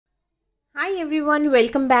Hi everyone,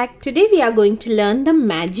 welcome back. Today we are going to learn the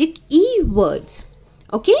magic E words.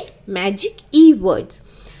 Okay, magic E words.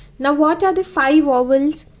 Now what are the 5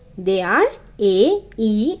 vowels? They are A,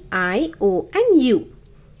 E, I, O and U.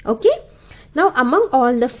 Okay, now among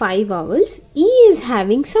all the 5 vowels, E is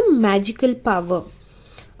having some magical power.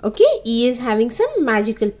 Okay, E is having some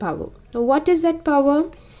magical power. Now what is that power?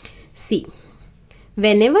 See,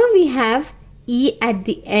 whenever we have E at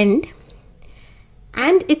the end,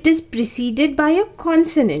 and it is preceded by a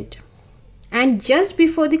consonant, and just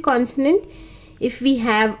before the consonant if we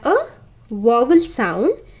have a vowel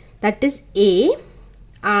sound, that is A,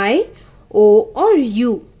 I, O or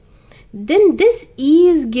U, then this E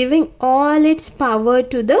is giving all its power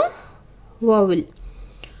to the vowel.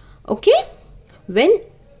 Okay, when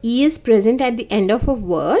E is present at the end of a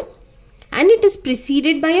word and it is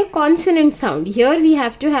preceded by a consonant sound, here we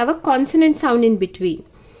have to have a consonant sound in between.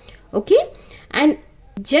 Okay, and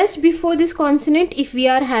just before this consonant if we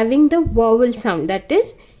are having the vowel sound, that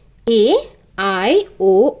is A, I,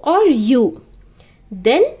 O or U,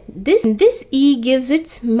 then this E gives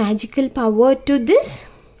its magical power to this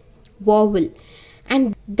vowel,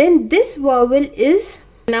 and then this vowel is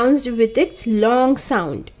pronounced with its long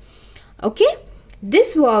sound. Okay,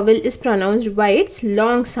 this vowel is pronounced by its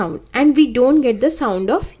long sound and we don't get the sound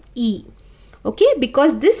of E. Okay,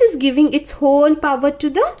 because this is giving its whole power to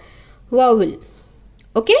the vowel.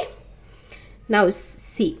 Okay, now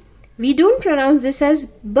see, we don't pronounce this as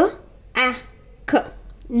B, A, K.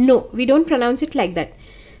 No, we don't pronounce it like that.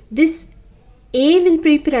 This A will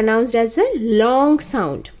be pronounced as a long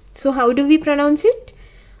sound. So how do we pronounce it?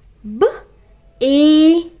 B,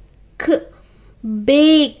 A, K,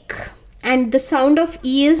 bake. And the sound of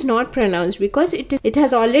E is not pronounced because it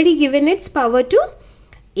has already given its power to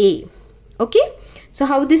A. Okay, so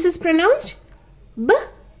how this is pronounced? B,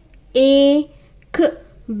 A, K,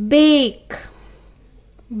 bake,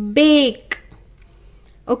 bake.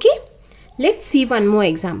 Okay, let's see one more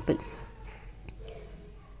example.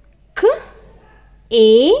 K,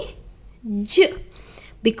 A, J.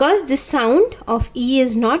 Because the sound of E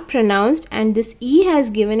is not pronounced and this E has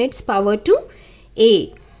given its power to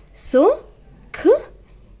A. So, K,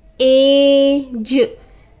 A, J.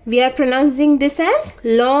 We are pronouncing this as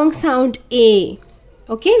long sound A.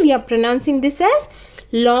 Okay, we are pronouncing this as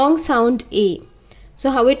long sound A. So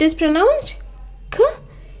how it is pronounced? K,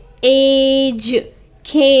 age,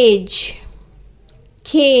 cage,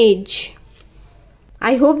 cage.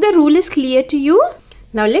 I hope the rule is clear to you.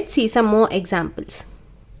 Now let's see some more examples.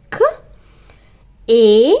 K,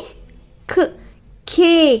 A, K,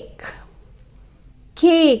 cake,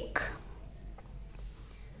 cake.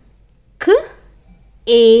 K,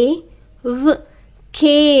 A, V,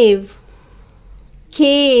 cave,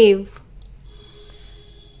 cave.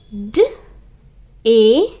 D,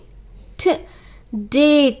 A, T,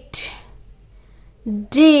 date,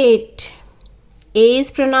 date. A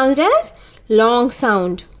is pronounced as long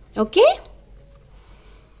sound. Okay.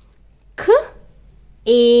 K,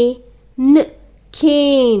 A, N,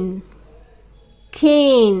 cane,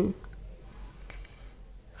 cane.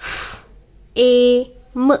 F, A,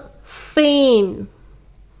 M, fame,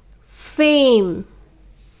 fame.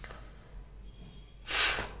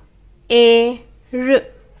 F, A, R,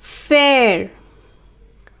 fair,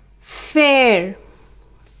 fair.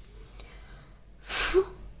 F,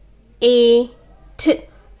 A, T,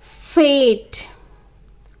 fate,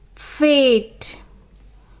 fate.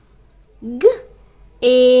 G,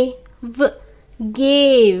 A, V,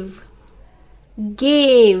 gave,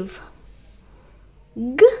 gave.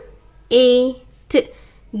 G, A, T,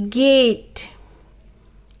 gate,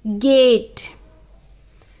 gate.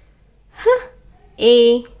 H,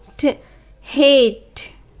 A, T,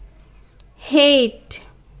 hate, hate.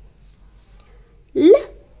 L,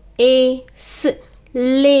 A, S,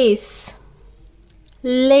 lace,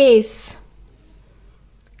 lace.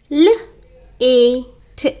 L, A,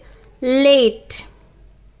 T, late,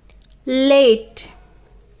 late.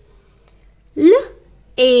 L,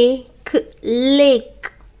 A, K,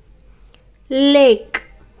 lake, lake.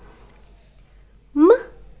 M,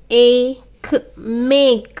 A, K,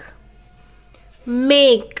 make,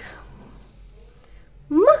 make.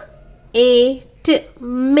 M, A, T,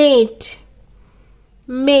 mate,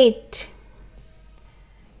 mate.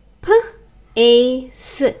 P, A,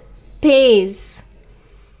 S, pays,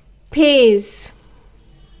 pays.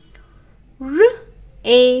 R,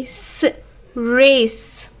 A, S,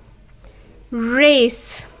 race,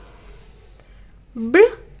 race. B,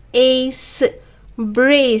 A, S,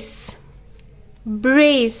 brace,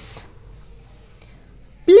 brace.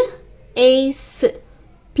 Pl, A, S,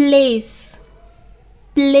 place,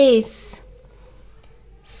 place.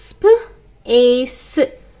 Sp, ace,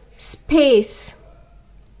 space,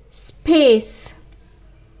 space.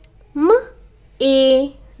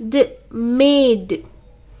 Made, made,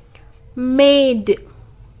 made.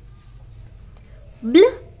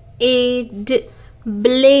 Blade,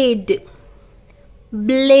 blade,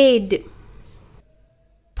 blade.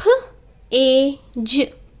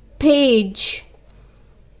 Page, page,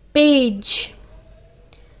 page.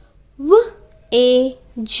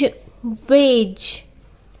 Wage, wage,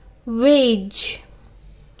 wage.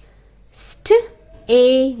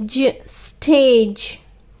 Stage, stage,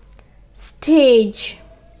 stage.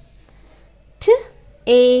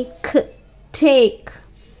 Take, take,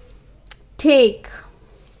 take.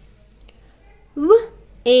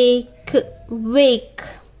 Wake, wake,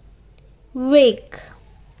 wake.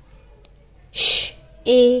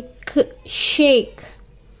 Shake, shake,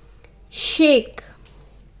 shake.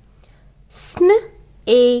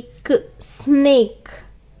 Snake, snake,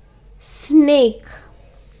 snake.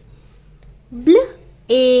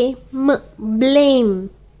 Blame, blame,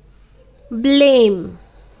 blame.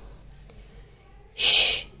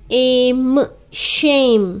 Shame,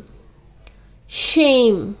 shame,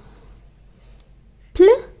 shame.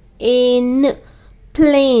 Plain,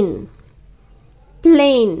 plain,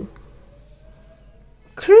 plain.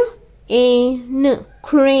 Crane,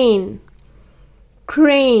 crane,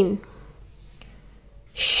 crane.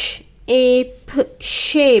 Shape,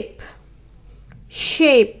 shape,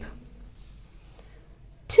 shape.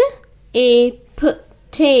 Tape,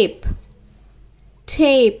 tape,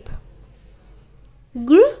 tape.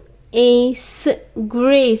 Grace,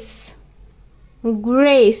 grace,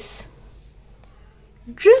 grace.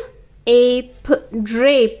 Drape,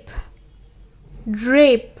 drape,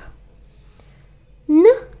 drape.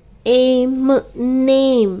 Name,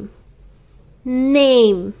 name,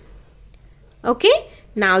 name. Okay,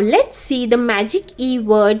 now let's see the magic E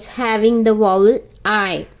words having the vowel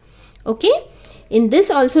I. Okay, in this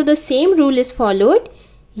also the same rule is followed.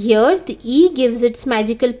 Here the E gives its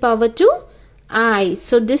magical power to I.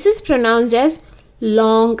 So this is pronounced as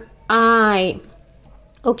long I.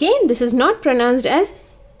 Okay, this is not pronounced as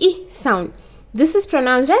E sound. This is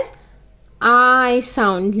pronounced as I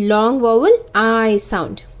sound, long vowel I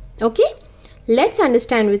sound. Okay, let's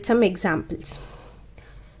understand with some examples.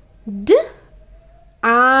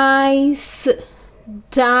 Ice,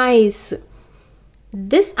 dice.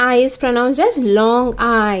 This I is pronounced as long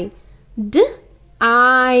I.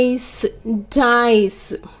 Ice,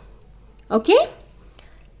 dice. Okay.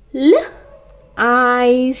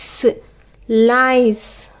 Ice,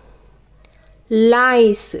 lice,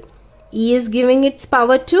 lice. E is giving its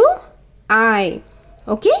power to I.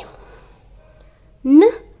 Okay.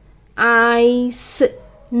 Ice,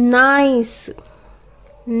 nice,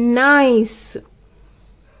 nice.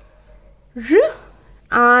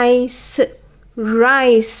 Ice,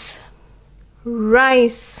 rice,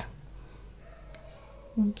 rice.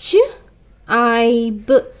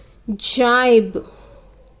 Jibe, jibe,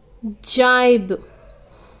 jibe.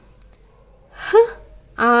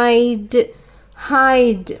 Hide,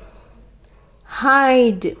 hide,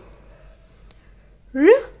 hide.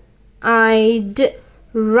 Ride,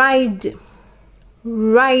 ride,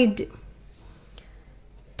 ride.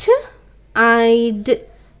 Tide,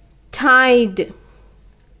 tide,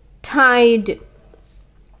 tide.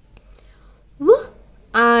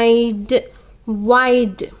 Wide,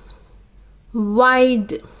 wide,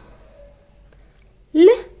 wide.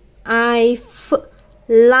 Life,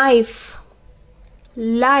 life,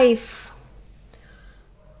 life.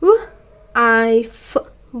 Wife,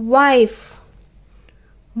 wife,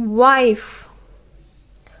 wife.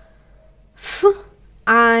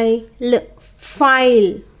 File,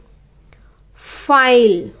 file,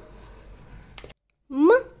 file.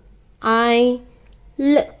 Mile,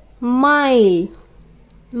 mile,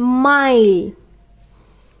 mile.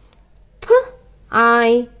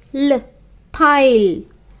 Pile, pile,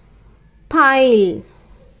 pile.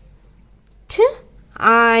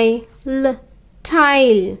 Tile,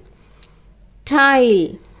 tile,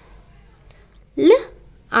 tile.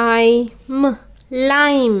 Lime,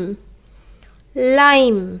 lime,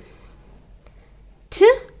 lime.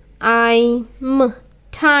 Time,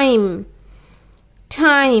 time,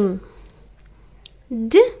 time.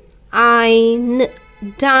 Dine,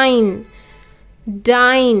 dine,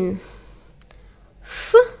 dine.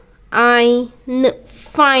 Fine,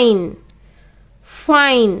 fine,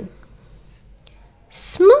 fine.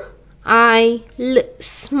 Smile,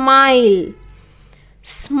 smile,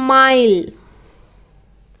 smile.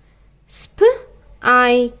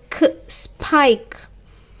 Spike, spike,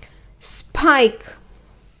 spike.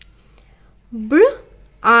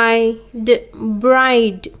 Bride,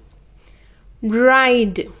 bride,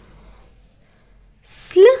 ride.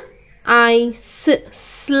 Slice,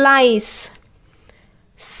 slice,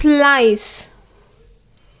 slice.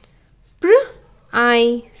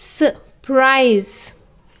 Price, price,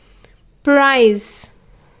 price.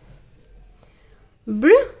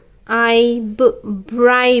 Bribe,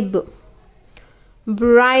 bribe,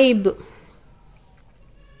 bribe.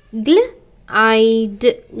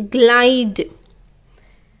 Glide, glide,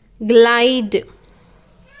 glide.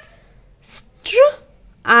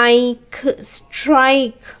 Strike,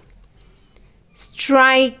 strike,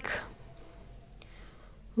 strike.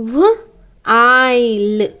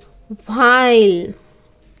 While, while,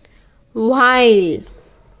 while.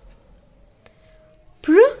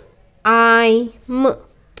 Prime,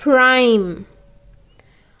 prime,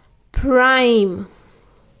 prime.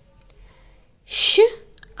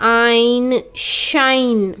 Shine,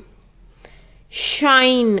 shine,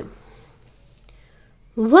 shine.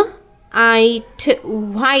 White,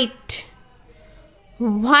 white,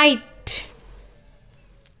 white.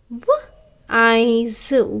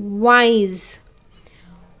 Wise, wise,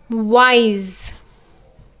 wise.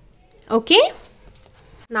 Okay?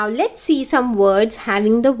 Now let's see some words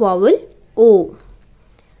having the vowel O.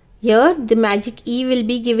 Here the magic E will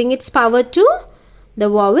be giving its power to the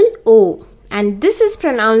vowel O. And this is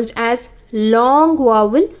pronounced as long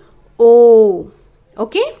vowel O.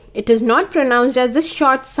 Okay? It is not pronounced as a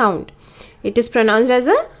short sound. It is pronounced as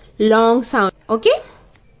a long sound. Okay?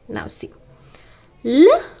 Now see.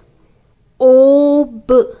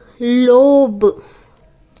 Lobe, lobe,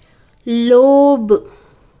 lobe.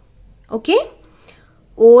 Okay?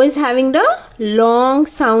 O is having the long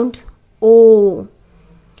sound O.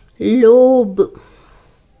 Lobe.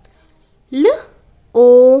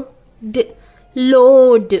 Load,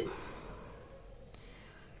 load.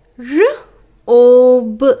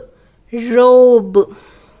 Robe, robe,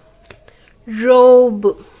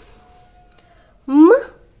 robe.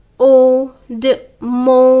 Mode,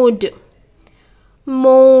 mode,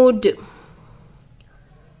 mode.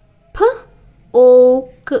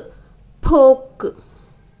 Poke, poke,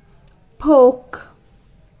 poke.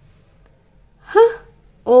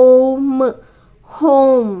 Home,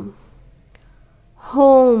 home,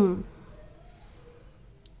 home.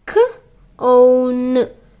 Cone,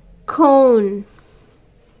 cone,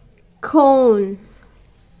 cone.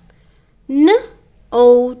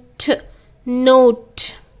 Note,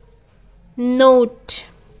 note, note.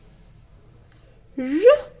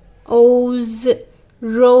 Rose,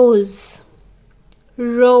 rose,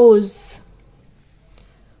 rose.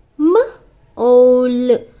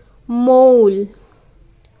 Mole, mole,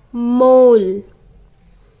 mole.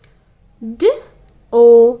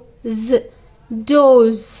 Doze,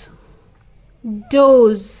 doze,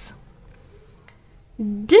 doze.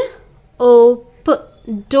 Dope,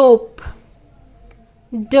 dope,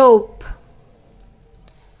 dope.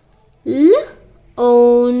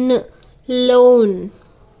 Loan, loan,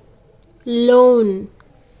 loan.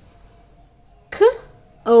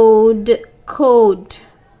 Code, code,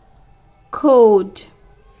 code.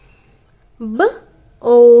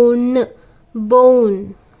 Bone,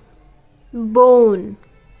 bone, bone.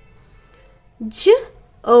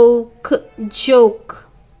 Joke, joke,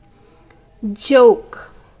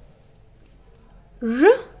 joke.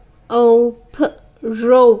 Rope,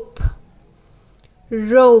 rope,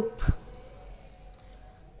 rope.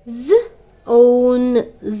 Zone,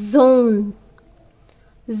 zone,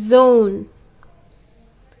 zone.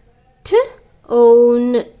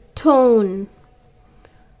 Tone, tone,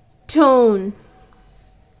 tone.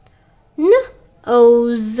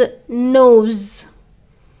 Nose, nose,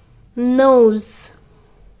 nose.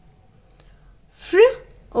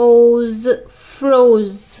 Froze,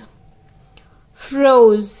 froze,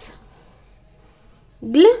 froze.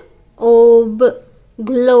 Globe,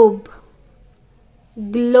 globe,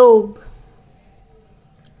 globe.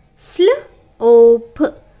 Slope,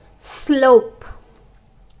 slope,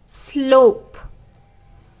 slope.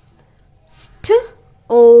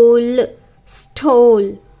 Stole,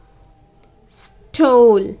 stole,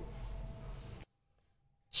 stole.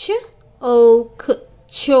 Choke,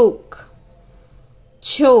 choke,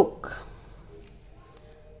 choke.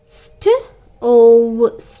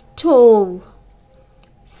 Stove, stove,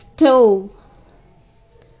 stove.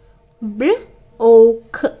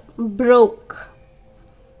 Broke, broke,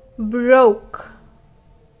 broke.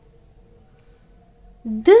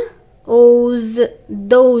 Those,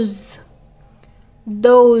 those,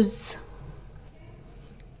 those.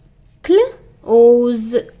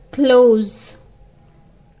 Close, close,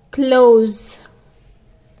 close.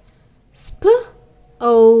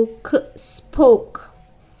 Spoke, spoke,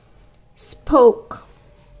 spoke.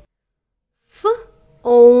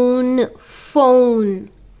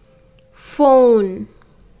 phone, phone.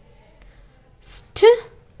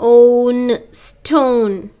 Stone,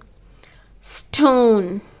 stone,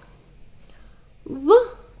 stone.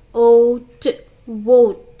 Vote,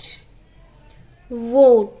 vote,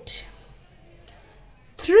 vote.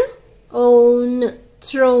 Throne,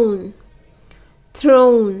 throne,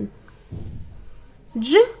 throne.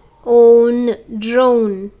 Drone,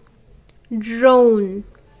 drone, drone.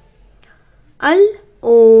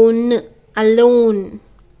 Alone, alone,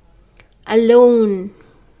 alone.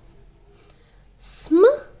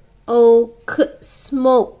 Smoke,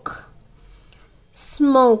 smoke,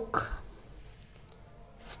 smoke.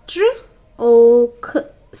 Stroke,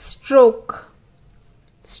 stroke,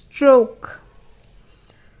 stroke.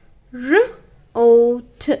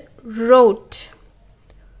 Wrote, wrote,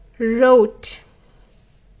 wrote.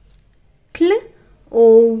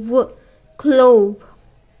 Clove, clove,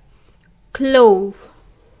 clove.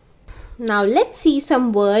 Now let's see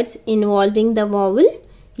some words involving the vowel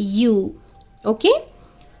U. Okay,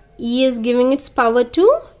 E is giving its power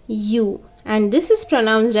to U, and this is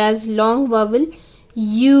pronounced as long vowel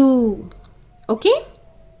U. Okay,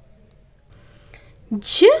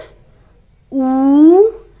 June,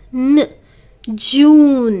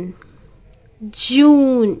 June,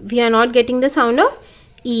 June. We are not getting the sound of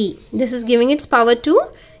E. This is giving its power to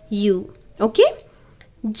U. Okay,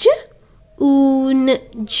 June,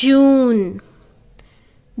 June,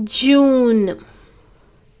 June.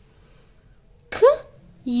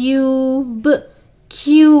 Cube,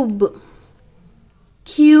 cube,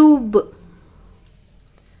 cube.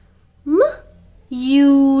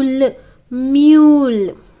 Mule,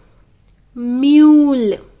 mule,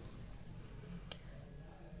 mule.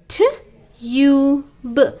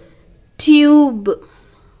 Tube, tube,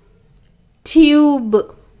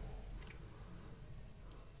 tube.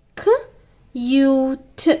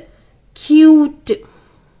 Cute, cute,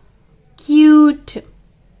 cute.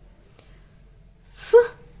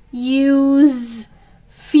 Fuse,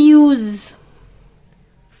 fuse,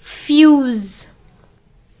 fuse.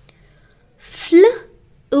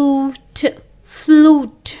 Flute,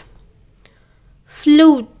 flute,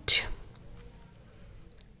 flute.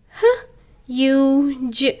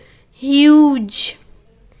 Huge, huge,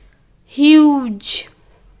 huge.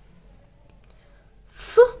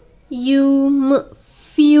 Fume,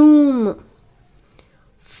 fume,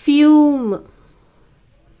 fume.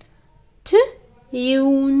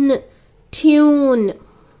 Tune, tune,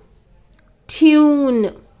 tune.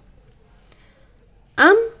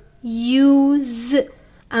 Amuse,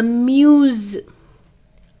 amuse,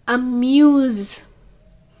 amuse.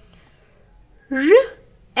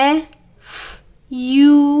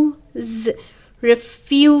 Refuse,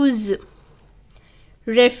 refuse,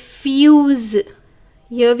 refuse.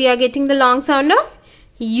 Here we are getting the long sound of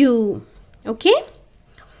U. Okay,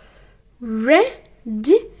 reduce,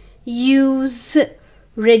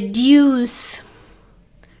 reduce,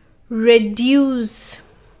 reduce.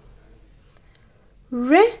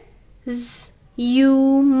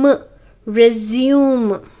 Resume,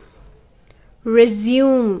 resume,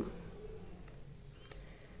 resume.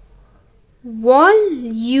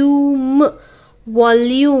 Volume,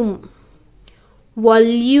 volume,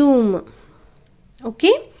 volume.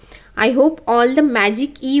 Okay, I hope all the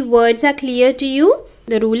magic E words are clear to you.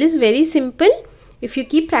 The rule is very simple. If you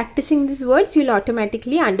keep practicing these words, you'll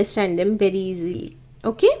automatically understand them very easily.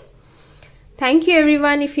 Okay, thank you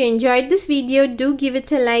everyone. If you enjoyed this video, do give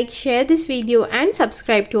it a like, share this video and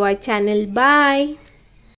subscribe to our channel. Bye.